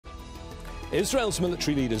Israel's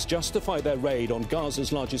military leaders justify their raid on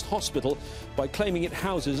Gaza's largest hospital by claiming it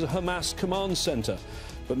houses a Hamas command centre.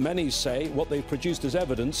 But many say what they've produced as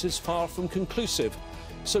evidence is far from conclusive.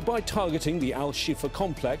 So by targeting the al-Shifa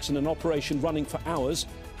complex in an operation running for hours,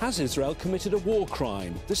 has Israel committed a war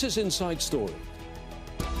crime? This is Inside Story.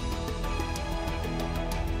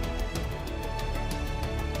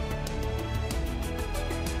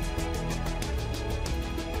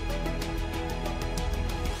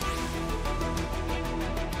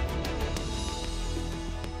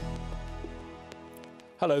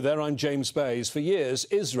 Hello there, I'm James Bays. For years,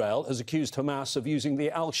 Israel has accused Hamas of using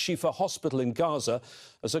the al-Shifa hospital in Gaza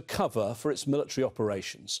as a cover for its military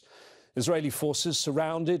operations. Israeli forces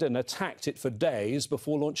surrounded and attacked it for days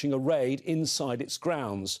before launching a raid inside its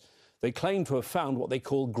grounds. They claim to have found what they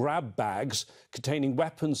call grab bags containing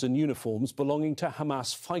weapons and uniforms belonging to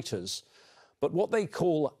Hamas fighters. But what they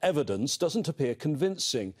call evidence doesn't appear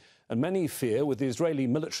convincing, and many fear with the Israeli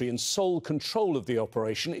military in sole control of the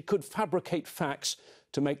operation, it could fabricate facts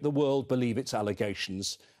to make the world believe its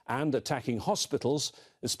allegations. And attacking hospitals,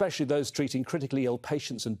 especially those treating critically ill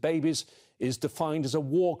patients and babies, is defined as a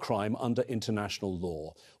war crime under international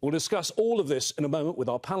law. We'll discuss all of this in a moment with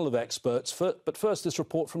our panel of experts. But first, this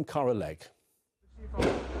report from Cara Legg.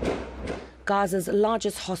 Gaza's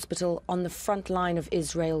largest hospital on the front line of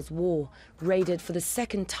Israel's war, raided for the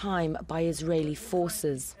second time by Israeli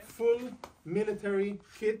forces. Full military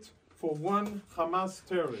kit for one Hamas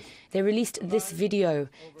terrorist. They released this video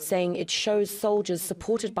saying it shows soldiers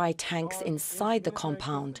supported by tanks inside the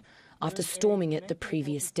compound after storming it the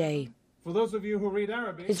previous day. For those of you who read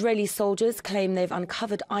Arabic, Israeli soldiers claim they've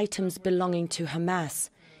uncovered items belonging to Hamas.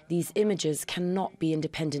 These images cannot be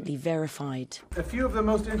independently verified. a few of the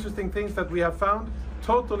most interesting things that we have found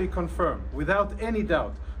totally confirm, without any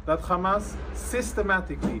doubt, that Hamas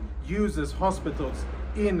systematically uses hospitals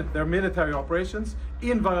in their military operations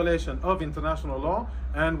in violation of international law.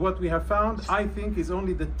 And what we have found, I think, is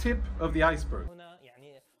only the tip of the iceberg.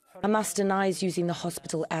 Hamas denies using the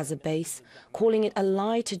hospital as a base, calling it a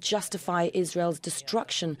lie to justify Israel's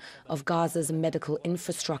destruction of Gaza's medical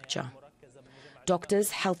infrastructure.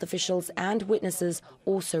 Doctors, health officials and witnesses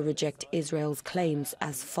also reject Israel's claims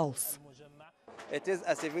as false. It is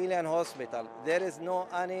a civilian hospital. There is no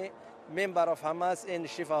any member of Hamas in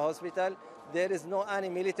Shifa hospital. There is no any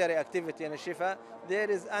military activity in Shifa.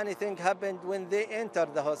 There is anything happened when they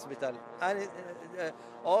entered the hospital.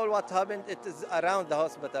 All what happened, it is around the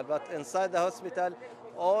hospital, but inside the hospital,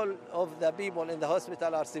 all of the people in the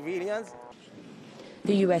hospital are civilians.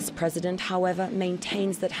 The US president, however,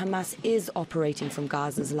 maintains that Hamas is operating from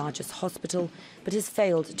Gaza's largest hospital, but has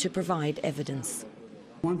failed to provide evidence.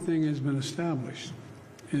 One thing has been established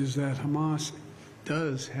is that Hamas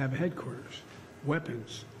does have headquarters,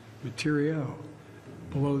 weapons, materiel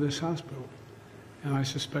below this hospital, and I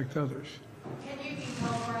suspect others. Can you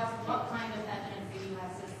detail for us what kind of evidence the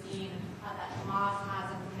U.S. has seen that Hamas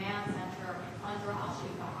has a command center under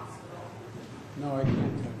al-Shifa hospital? No, I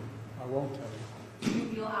can't tell you. I won't tell you. Do you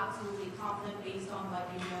feel absolutely confident based on what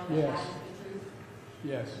you know that that is the truth?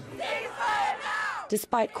 Yes.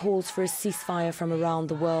 Despite calls for a ceasefire from around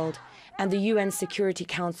the world and the UN Security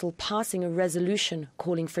Council passing a resolution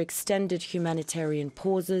calling for extended humanitarian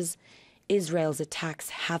pauses, Israel's attacks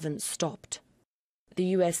haven't stopped. The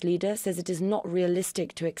US leader says it is not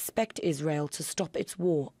realistic to expect Israel to stop its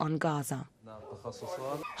war on Gaza.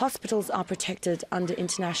 Hospitals are protected under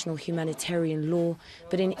international humanitarian law,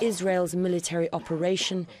 but in Israel's military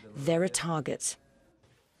operation, they're a target.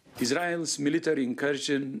 Israel's military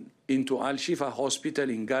incursion into al-Shifa hospital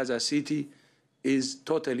in Gaza City is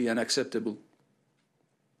totally unacceptable.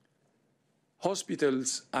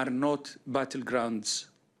 Hospitals are not battlegrounds.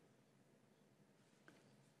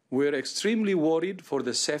 We're extremely worried for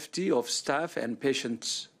the safety of staff and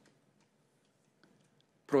patients.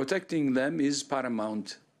 Protecting them is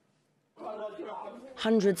paramount.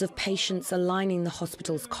 Hundreds of patients are lining the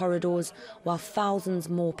hospital's corridors, while thousands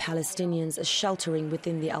more Palestinians are sheltering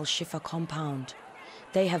within the al-Shifa compound.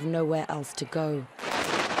 They have nowhere else to go,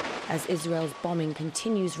 as Israel's bombing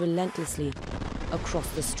continues relentlessly across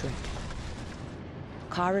the Strip.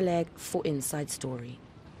 Cara Legg for Inside Story.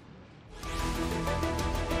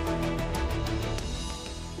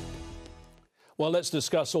 Well, let's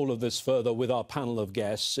discuss all of this further with our panel of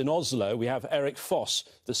guests. In Oslo, we have Erik Fosse,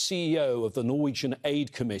 the CEO of the Norwegian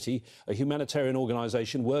Aid Committee, a humanitarian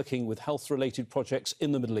organisation working with health-related projects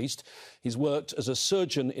in the Middle East. He's worked as a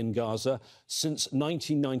surgeon in Gaza since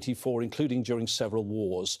 1994, including during several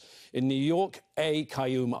wars. In New York, A.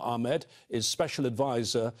 Qayyum Ahmed is special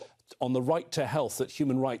advisor on the right to health at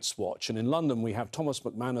Human Rights Watch. And in London, we have Thomas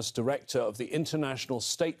McManus, Director of the International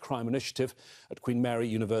State Crime Initiative at Queen Mary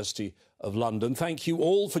University of London. Thank you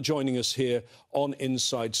all for joining us here on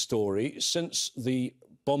Inside Story. Since the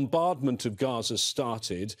bombardment of Gaza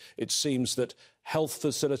started, it seems that health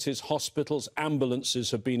facilities, hospitals,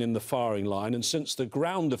 ambulances have been in the firing line. And since the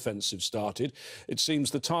ground offensive started, it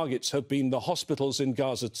seems the targets have been the hospitals in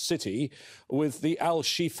Gaza City, with the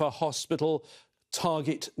al-Shifa hospital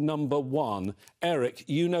target number one. Erik,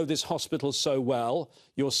 you know this hospital so well.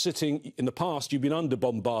 You're sitting, in the past, you've been under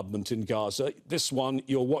bombardment in Gaza. This one,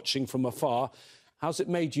 you're watching from afar. How's it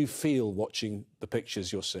made you feel watching the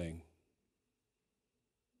pictures you're seeing?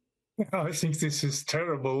 I think this is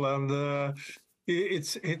terrible, and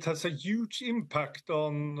it has a huge impact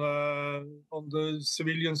on the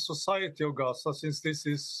civilian society of Gaza, since this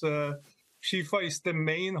is Shifa is the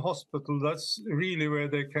main hospital. That's really where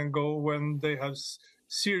they can go when they have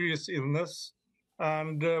serious illness.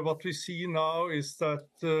 And what we see now is that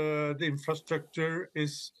the infrastructure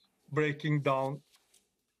is breaking down.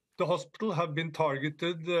 The hospital have been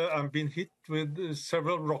targeted and been hit with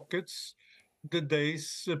several rockets the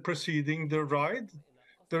days preceding the ride.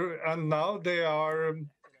 And now they are...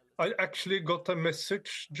 I actually got a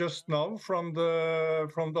message just now from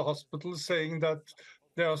the hospital saying that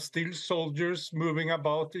there are still soldiers moving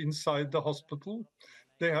about inside the hospital.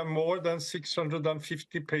 They have more than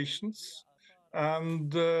 650 patients,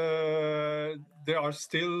 and they are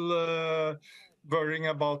still worrying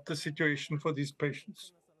about the situation for these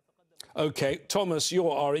patients. OK, Thomas,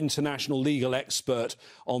 you're our international legal expert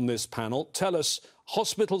on this panel. Tell us,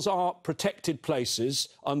 hospitals are protected places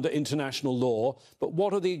under international law, but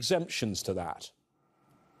what are the exemptions to that?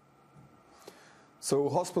 So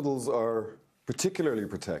hospitals are particularly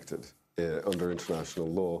protected under international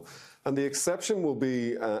law. And the exception will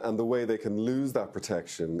be, and the way they can lose that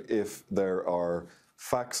protection, if there are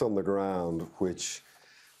facts on the ground which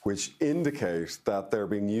indicate that they're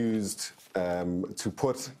being used to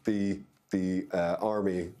put the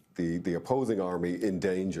army, the opposing army, in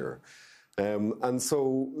danger. And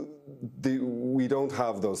so we don't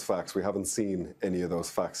have those facts. We haven't seen any of those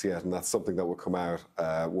facts yet, and that's something that will come out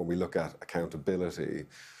when we look at accountability.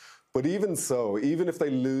 But even so, even if they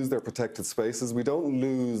lose their protected spaces, we don't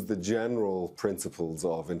lose the general principles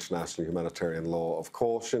of international humanitarian law of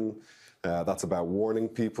caution. That's about warning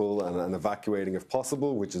people and evacuating if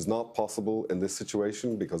possible, which is not possible in this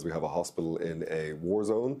situation because we have a hospital in a war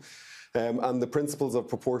zone. And the principles of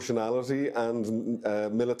proportionality and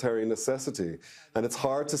military necessity. And it's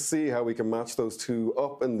hard to see how we can match those two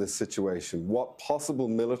up in this situation. What possible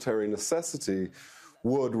military necessity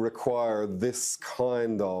would require this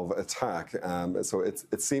kind of attack? So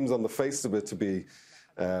it seems on the face of it to be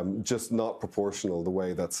just not proportional, the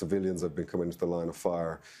way that civilians have been coming into the line of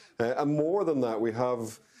fire. And more than that, we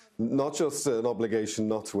have not just an obligation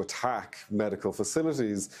not to attack medical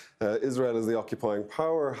facilities. Israel, as the occupying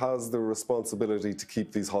power, has the responsibility to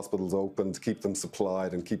keep these hospitals open, to keep them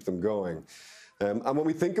supplied and keep them going. And when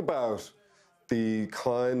we think about the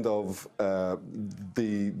kind of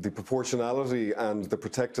the proportionality and the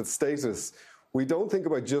protected status, we don't think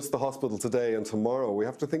about just the hospital today and tomorrow. We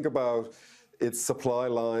have to think about its supply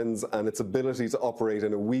lines and its ability to operate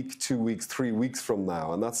in a week, 2 weeks, 3 weeks from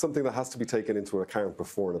now. And that's something that has to be taken into account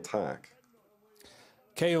before an attack.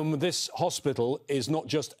 Keum, this hospital is not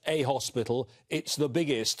just a hospital, it's the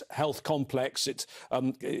biggest health complex. It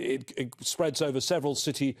spreads over several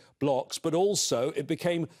city blocks, but also it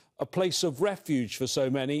became a place of refuge for so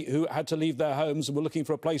many who had to leave their homes and were looking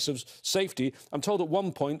for a place of safety. I'm told at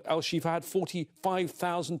one point al-Shifa had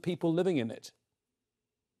 45,000 people living in it.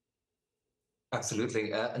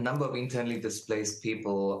 Absolutely. A number of internally displaced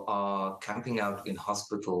people are camping out in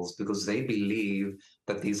hospitals because they believe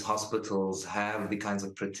that these hospitals have the kinds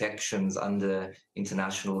of protections under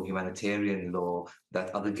international humanitarian law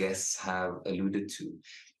that other guests have alluded to.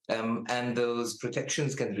 And those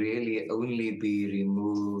protections can really only be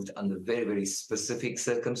removed under very, very specific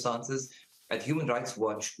circumstances. At Human Rights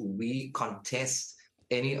Watch, we contest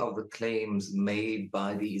any of the claims made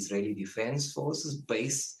by the Israeli Defense Forces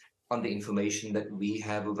based on the information that we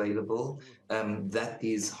have available, that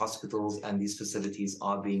these hospitals and these facilities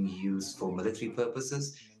are being used for military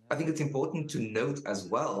purposes. I think it's important to note as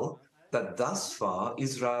well that thus far,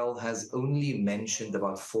 Israel has only mentioned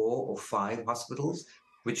about 4 or 5 hospitals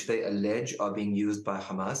which they allege are being used by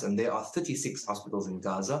Hamas, and there are 36 hospitals in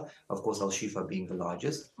Gaza, of course al-Shifa being the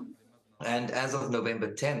largest. And as of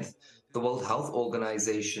November 10th, the World Health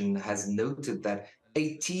Organization has noted that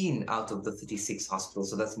 18 out of the 36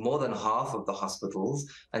 hospitals, so that's more than half of the hospitals,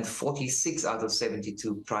 and 46 out of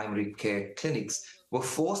 72 primary care clinics were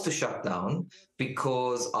forced to shut down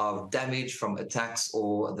because of damage from attacks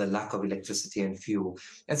or the lack of electricity and fuel.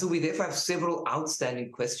 And so we therefore have several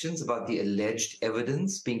outstanding questions about the alleged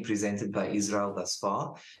evidence being presented by Israel thus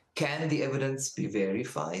far. Can the evidence be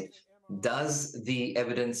verified? Does the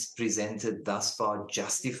evidence presented thus far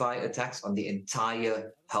justify attacks on the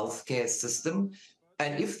entire healthcare system?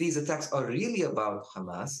 And if these attacks are really about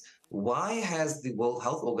Hamas, why has the World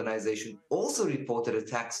Health Organization also reported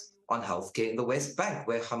attacks on healthcare in the West Bank,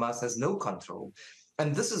 where Hamas has no control?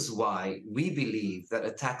 And this is why we believe that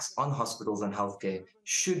attacks on hospitals and healthcare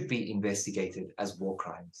should be investigated as war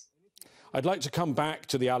crimes. I'd like to come back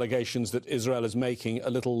to the allegations that Israel is making a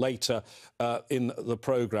little later in the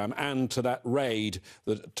programme and to that raid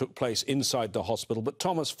that took place inside the hospital. But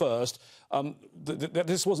Thomas, first,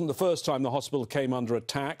 this wasn't the first time the hospital came under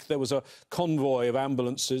attack. There was a convoy of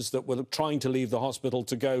ambulances that were trying to leave the hospital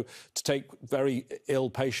to go to take very ill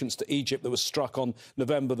patients to Egypt that was struck on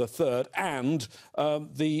November the 3rd. And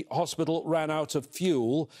the hospital ran out of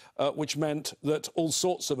fuel, which meant that all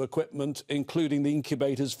sorts of equipment, including the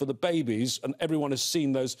incubators for the babies, and everyone has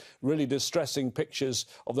seen those really distressing pictures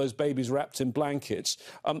of those babies wrapped in blankets.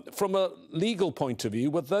 From a legal point of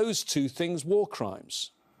view, were those two things war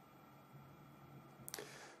crimes?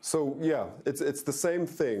 So, yeah, it's the same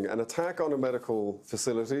thing. An attack on a medical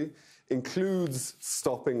facility includes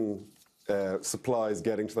stopping supplies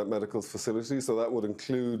getting to that medical facility. So that would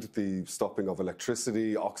include the stopping of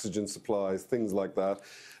electricity, oxygen supplies, things like that.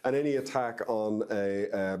 And any attack on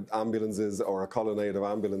ambulances or a colonnade of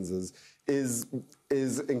ambulances is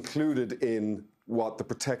included in what the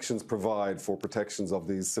protections provide for protections of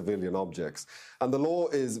these civilian objects. And the law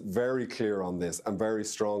is very clear on this and very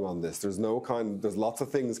strong on this. There's lots of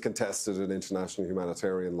things contested in international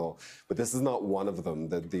humanitarian law, but this is not one of them.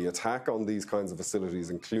 The attack on these kinds of facilities,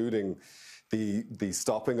 including the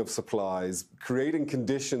stopping of supplies, creating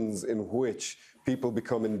conditions in which people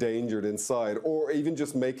become endangered inside, or even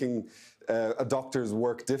just making a doctor's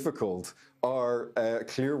work difficult, are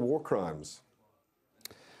clear war crimes.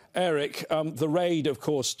 Erik, the raid, of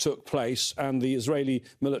course, took place, and the Israeli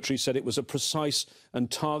military said it was a precise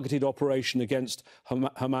and targeted operation against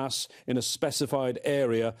Hamas in a specified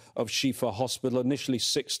area of Shifa Hospital, initially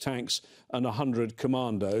 6 tanks and 100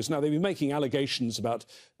 commandos. Now, they've been making allegations about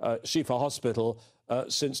Shifa Hospital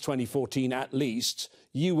since 2014 at least.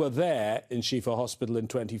 You were there in Shifa Hospital in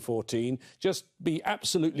 2014. Just be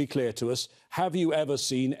absolutely clear to us, have you ever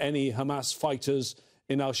seen any Hamas fighters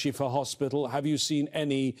in al-Shifa Hospital? Have you seen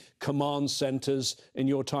any command centres in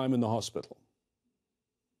your time in the hospital?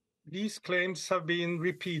 These claims have been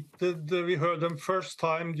repeated. We heard them first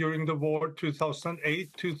time during the war,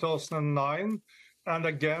 2008, 2009, and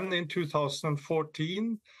again in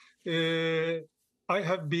 2014. I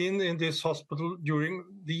have been in this hospital during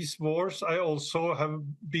these wars. I also have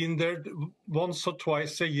been there once or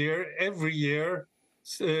twice a year, every year,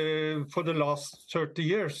 for the last 30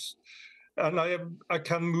 years. And I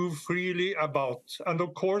can move freely about. And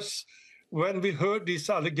of course, when we heard these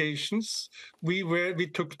allegations, we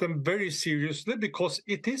took them very seriously, because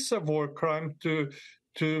it is a war crime to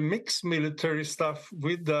mix military stuff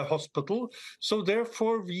with the hospital. So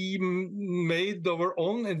therefore, we made our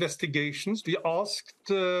own investigations. We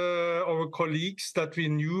asked our colleagues that we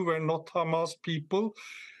knew were not Hamas people.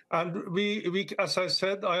 And we, as I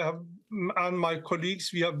said, I have and my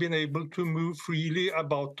colleagues, we have been able to move freely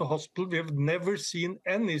about the hospital. We have never seen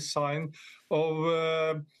any sign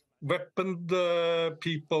of weaponed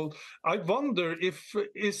people. I wonder if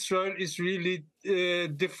Israel is really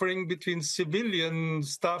differing between civilian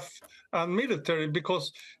staff and military,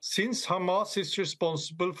 because since Hamas is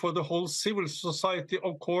responsible for the whole civil society,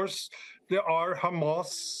 of course, there are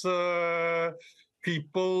Hamas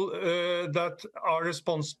people that are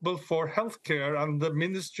responsible for healthcare and the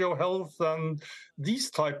Ministry of Health and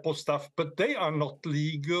these type of stuff, but they are not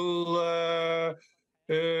legal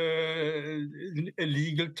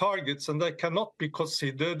targets, and they cannot be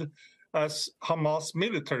considered as Hamas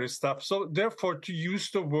military staff. So therefore, to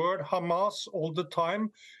use the word Hamas all the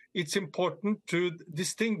time, it's important to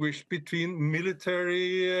distinguish between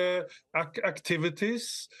military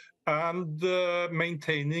activities and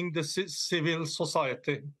maintaining the civil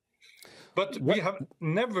society. But we have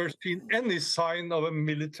never seen any sign of a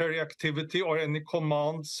military activity or any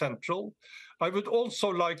command central. I would also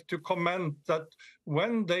like to comment that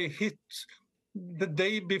when they hit, the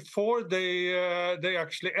day before they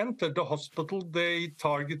actually entered the hospital, they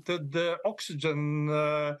targeted the oxygen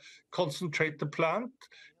concentrator plant,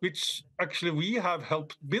 which actually we have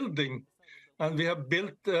helped building. And we have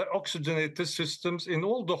built oxygenator systems in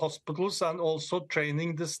all the hospitals and also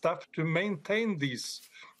training the staff to maintain these.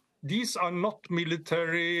 these are not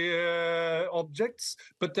military objects,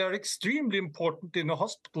 but they're extremely important in a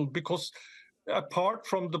hospital because apart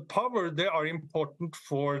from the power, they are important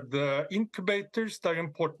for the incubators, they're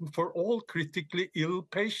important for all critically ill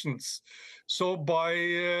patients. So by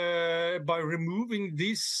removing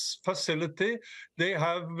this facility, they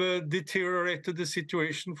have deteriorated the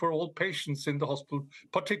situation for all patients in the hospital,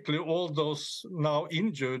 particularly all those now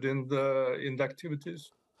injured in the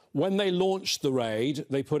activities. When they launched the raid,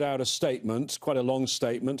 they put out a statement, quite a long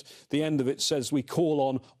statement. The end of it says, "We call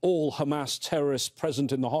on all Hamas terrorists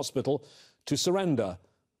present in the hospital to surrender."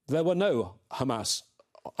 There were no Hamas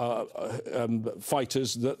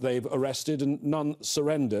fighters that they've arrested, and none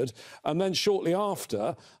surrendered. And then shortly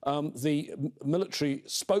after, the military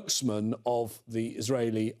spokesman of the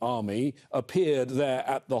Israeli army appeared there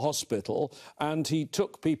at the hospital, and he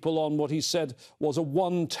took people on what he said was a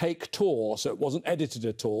one-take tour. So it wasn't edited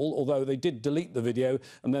at all, although they did delete the video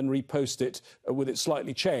and then repost it with it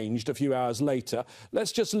slightly changed a few hours later.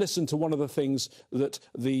 Let's just listen to one of the things that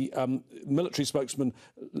the military spokesman,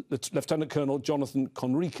 Lieutenant Colonel Jonathan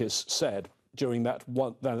Conricus, said during that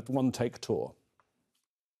one-take tour.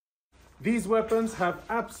 These weapons have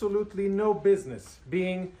absolutely no business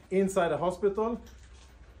being inside a hospital.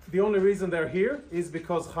 The only reason they're here is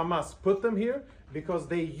because Hamas put them here, because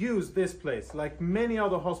they use this place, like many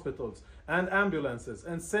other hospitals and ambulances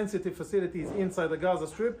and sensitive facilities inside the Gaza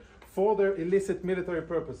Strip, for their illicit military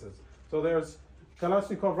purposes. So there's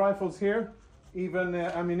Kalashnikov rifles here, even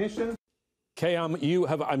ammunition. Kayam, you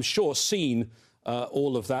have, I'm sure, seen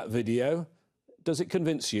all of that video. Does it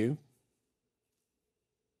convince you?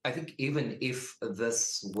 I think even if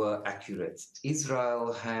this were accurate,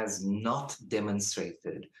 Israel has not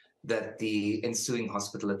demonstrated that the ensuing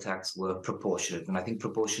hospital attacks were proportionate. And I think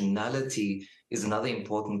proportionality is another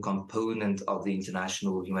important component of the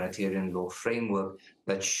international humanitarian law framework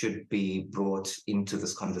that should be brought into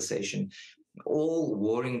this conversation. All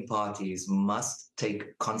warring parties must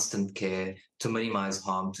take constant care to minimize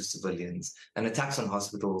harm to civilians, and attacks on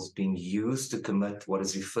hospitals being used to commit what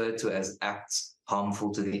is referred to as acts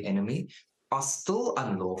harmful to the enemy are still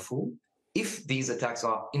unlawful if these attacks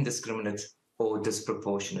are indiscriminate or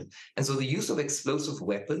disproportionate. And so the use of explosive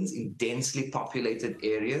weapons in densely populated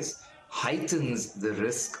areas heightens the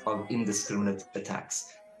risk of indiscriminate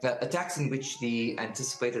attacks. Attacks in which the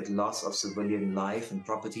anticipated loss of civilian life and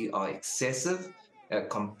property are excessive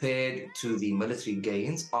compared to the military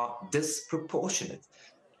gains are disproportionate.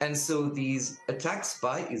 And so these attacks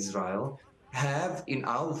by Israel have, in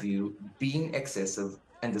our view, been excessive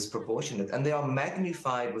and disproportionate. And they are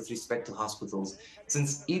magnified with respect to hospitals,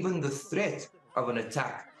 since even the threat of an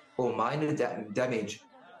attack or minor damage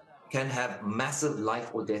can have massive life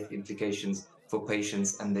or death implications for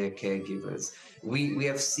patients and their caregivers. We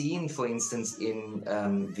have seen, for instance, in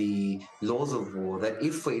the laws of war, that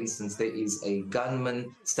if, for instance, there is a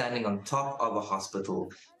gunman standing on top of a hospital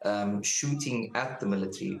shooting at the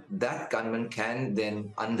military, that gunman can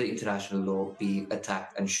then, under international law, be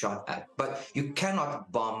attacked and shot at. But you cannot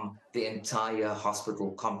bomb the entire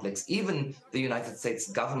hospital complex. Even the United States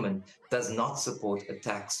government does not support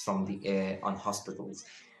attacks from the air on hospitals.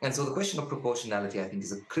 And so the question of proportionality, I think,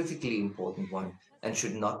 is a critically important one and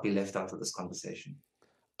should not be left out of this conversation.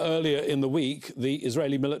 Earlier in the week, the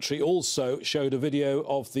Israeli military also showed a video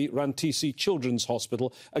of the Rantisi Children's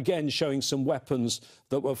Hospital, again showing some weapons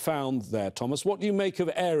that were found there. Thomas, what do you make of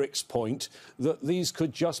Erik's point that these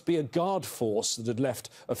could just be a guard force that had left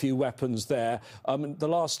a few weapons there? The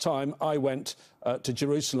last time I went to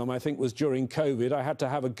Jerusalem, I think was during COVID, I had to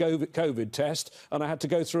have a COVID test and I had to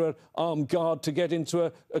go through an armed guard to get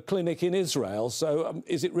into a clinic in Israel. So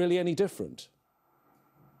is it really any different?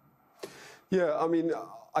 Yeah, I mean,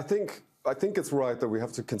 I think it's right that we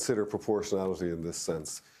have to consider proportionality in this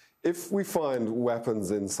sense. If we find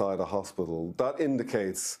weapons inside a hospital, that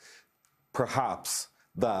indicates perhaps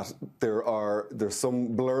that there's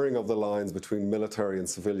some blurring of the lines between military and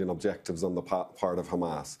civilian objectives on the part of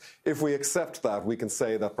Hamas. If we accept that, we can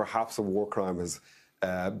say that perhaps a war crime has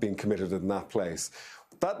been committed in that place.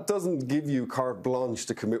 That doesn't give you carte blanche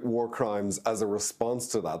to commit war crimes as a response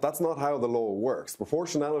to that. That's not how the law works.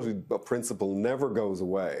 Proportionality principle never goes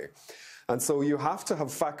away. And so you have to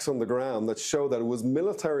have facts on the ground that show that it was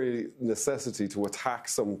military necessity to attack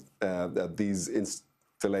some these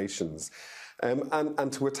installations.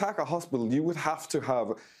 And to attack a hospital, you would have to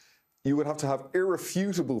have you would have to have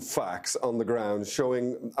irrefutable facts on the ground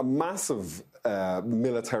showing a massive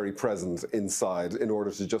military presence inside in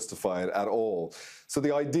order to justify it at all. So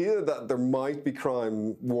the idea that there might be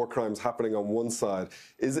war crimes happening on one side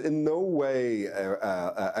is in no way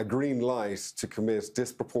a green light to commit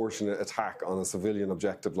disproportionate attack on a civilian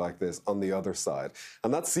objective like this on the other side.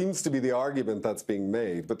 And that seems to be the argument that's being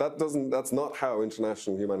made, but that's not how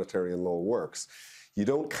international humanitarian law works. You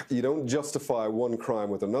don't justify one crime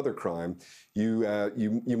with another crime.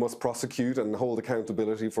 You must prosecute and hold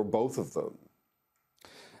accountability for both of them.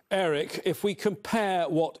 Erik, if we compare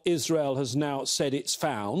what Israel has now said it's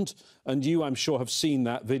found, and you, I'm sure, have seen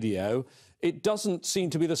that video, it doesn't seem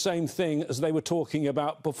to be the same thing as they were talking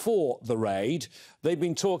about before the raid. They've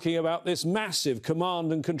been talking about this massive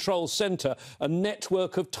command and control centre, a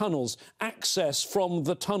network of tunnels, access from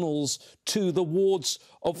the tunnels to the wards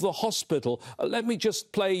of the hospital. Let me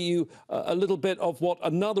just play you a little bit of what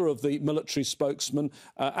another of the military spokesmen,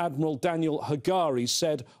 Admiral Daniel Hagari,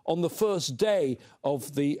 said on the first day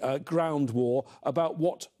of the ground war about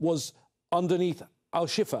what was underneath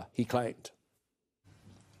al-Shifa, he claimed.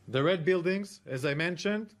 The red buildings, as I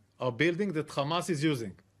mentioned, are buildings that Hamas is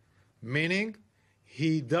using, meaning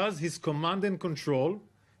he does his command and control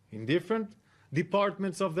in different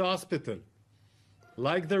departments of the hospital,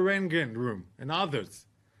 like the Röntgen room and others.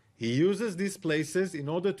 He uses these places in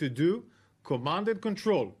order to do command and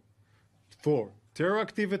control for terror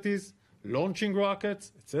activities, launching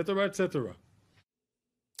rockets, etc., etc.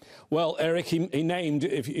 Well, Erik, he named,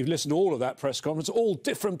 if you've listened to all of that press conference, all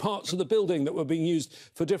different parts of the building that were being used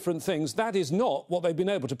for different things. That is not what they've been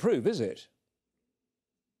able to prove, is it?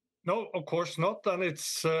 No, of course not. And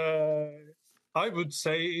it's, I would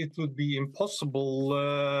say it would be impossible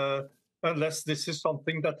unless this is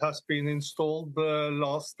something that has been installed the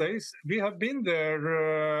last days. We have been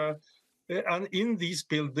there and in these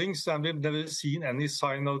buildings, and we've never seen any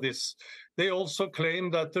sign of this. They also claim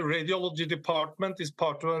that the radiology department is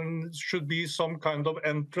part of and should be some kind of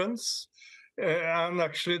entrance. And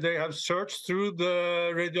actually, they have searched through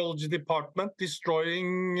the radiology department,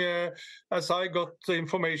 destroying, as I got the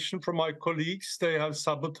information from my colleagues, they have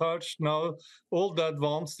sabotaged now all the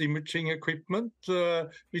advanced imaging equipment,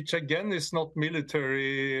 which again is not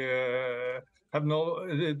military, have no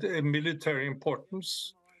military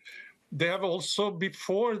importance. They have also,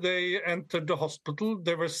 before they entered the hospital,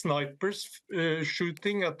 there were snipers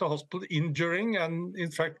shooting at the hospital, injuring and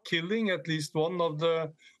in fact killing at least one of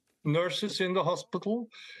the nurses in the hospital.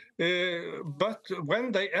 But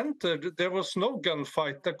when they entered, there was no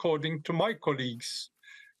gunfight, according to my colleagues.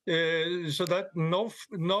 So that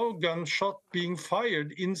no gunshot being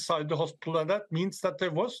fired inside the hospital, and that means that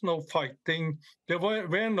there was no fighting. There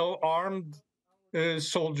were no armed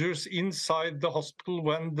soldiers inside the hospital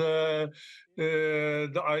when the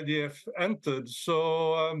IDF entered.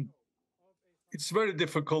 So it's very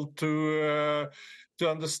difficult to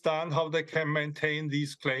understand how they can maintain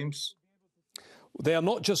these claims. They are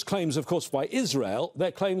not just claims, of course, by Israel.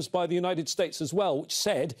 They're claims by the United States as well, which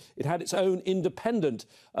said it had its own independent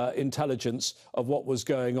intelligence of what was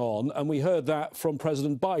going on. And we heard that from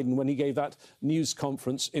President Biden when he gave that news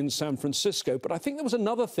conference in San Francisco. But I think there was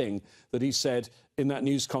another thing that he said in that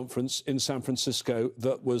news conference in San Francisco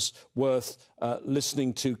that was worth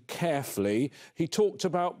listening to carefully. He talked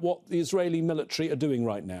about what the Israeli military are doing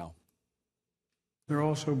right now. They're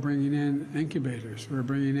also bringing in incubators. We're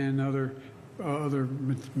bringing in other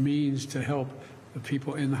means to help the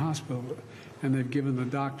people in the hospital. And they've given the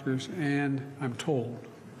doctors and, I'm told,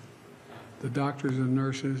 the doctors and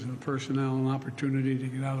nurses and personnel an opportunity to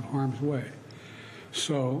get out of harm's way.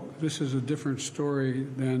 So this is a different story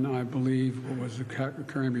than I believe what was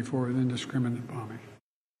occurring before with indiscriminate bombing.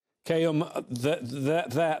 Kayum,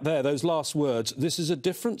 those last words, this is a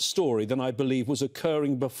different story than I believe was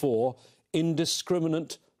occurring before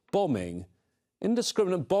indiscriminate bombing.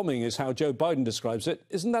 Indiscriminate bombing is how Joe Biden describes it.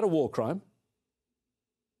 Isn't that a war crime?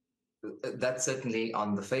 That certainly,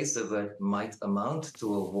 on the face of it, might amount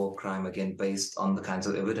to a war crime, again, based on the kinds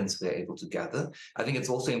of evidence we're able to gather. I think it's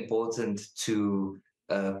also important to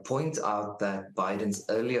point out that Biden's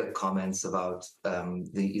earlier comments about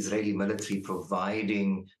the Israeli military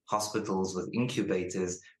providing hospitals with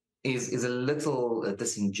incubators is a little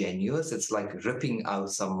disingenuous. It's like ripping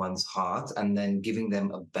out someone's heart and then giving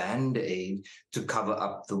them a Band-Aid to cover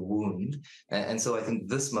up the wound. And so I think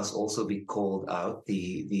this must also be called out,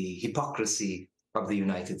 the hypocrisy of the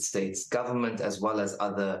United States government, as well as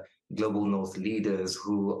other global North leaders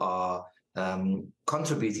who are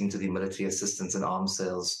contributing to the military assistance and arms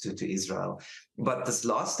sales to Israel. But this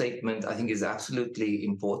last statement, I think, is absolutely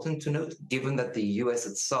important to note, given that the US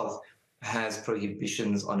itself has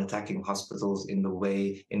prohibitions on attacking hospitals in the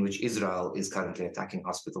way in which Israel is currently attacking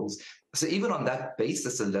hospitals. So even on that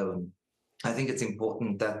basis alone, I think it's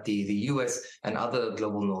important that the US and other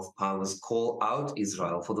global North powers call out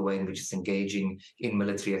Israel for the way in which it's engaging in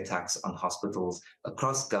military attacks on hospitals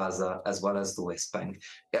across Gaza as well as the West Bank.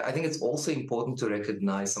 I think it's also important to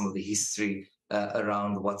recognize some of the history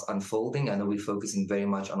around what's unfolding. I know we're focusing very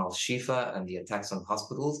much on al-Shifa and the attacks on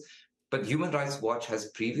hospitals, but Human Rights Watch has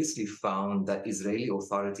previously found that Israeli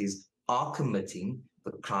authorities are committing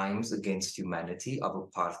the crimes against humanity of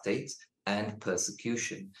apartheid and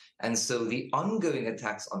persecution. And so the ongoing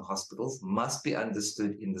attacks on hospitals must be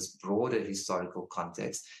understood in this broader historical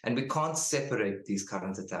context. And we can't separate these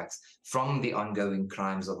current attacks from the ongoing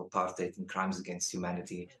crimes of apartheid and crimes against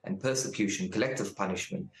humanity and persecution, collective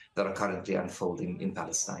punishment that are currently unfolding in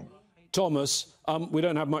Palestine. Thomas, we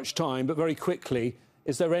don't have much time, but very quickly,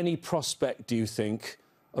 is there any prospect, do you think,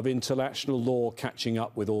 of international law catching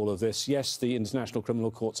up with all of this? Yes, the International Criminal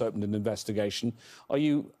Court's opened an investigation. Are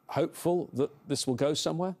you hopeful that this will go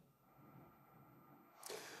somewhere?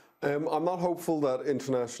 I'm not hopeful that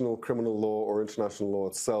international criminal law or international law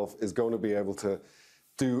itself is going to be able to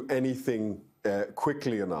do anything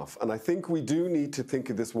quickly enough. And I think we do need to think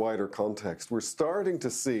of this wider context. We're starting to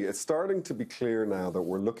see, it's starting to be clear now that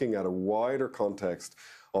we're looking at a wider context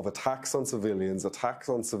of attacks on civilians, attacks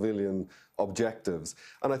on civilian objectives.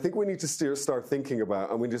 And I think we need to start thinking about,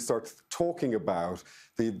 and we need to start talking about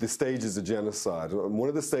the stages of genocide. And one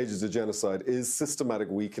of the stages of genocide is systematic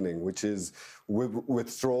weakening, which is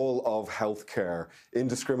withdrawal of healthcare,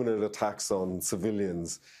 indiscriminate attacks on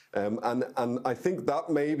civilians. And I think that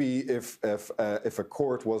maybe if a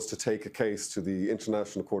court was to take a case to the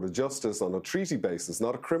International Court of Justice on a treaty basis,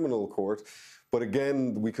 not a criminal court, but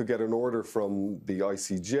again, we could get an order from the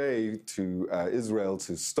ICJ to Israel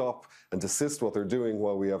to stop and desist what they're doing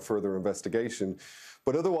while we have further investigation.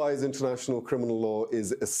 But otherwise, international criminal law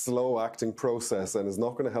is a slow-acting process and is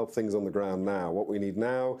not going to help things on the ground now. What we need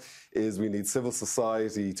now is we need civil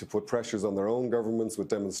society to put pressures on their own governments with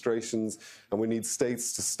demonstrations, and we need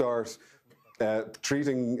states to start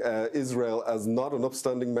treating Israel as not an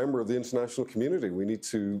upstanding member of the international community. We need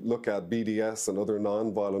to look at BDS and other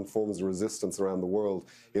non-violent forms of resistance around the world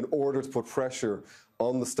in order to put pressure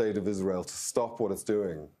on the state of Israel to stop what it's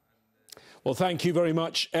doing. Well, thank you very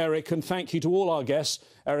much, Erik, and thank you to all our guests,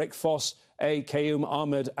 Erik Fosse, Kayum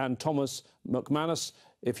Ahmed and Thomas McManus.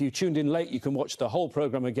 If you tuned in late, you can watch the whole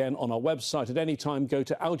programme again on our website at any time. Go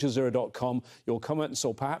to aljazeera.com. Your comments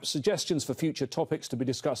or perhaps suggestions for future topics to be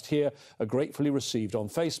discussed here are gratefully received. On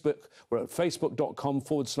Facebook, we're at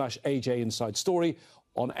facebook.com/AJ Inside Story.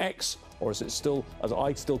 On X, or as I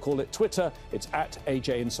still call it, Twitter, it's at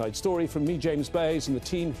AJ Inside Story. From me, James Bays, and the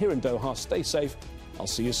team here in Doha, stay safe. I'll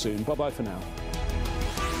see you soon. Bye-bye for now.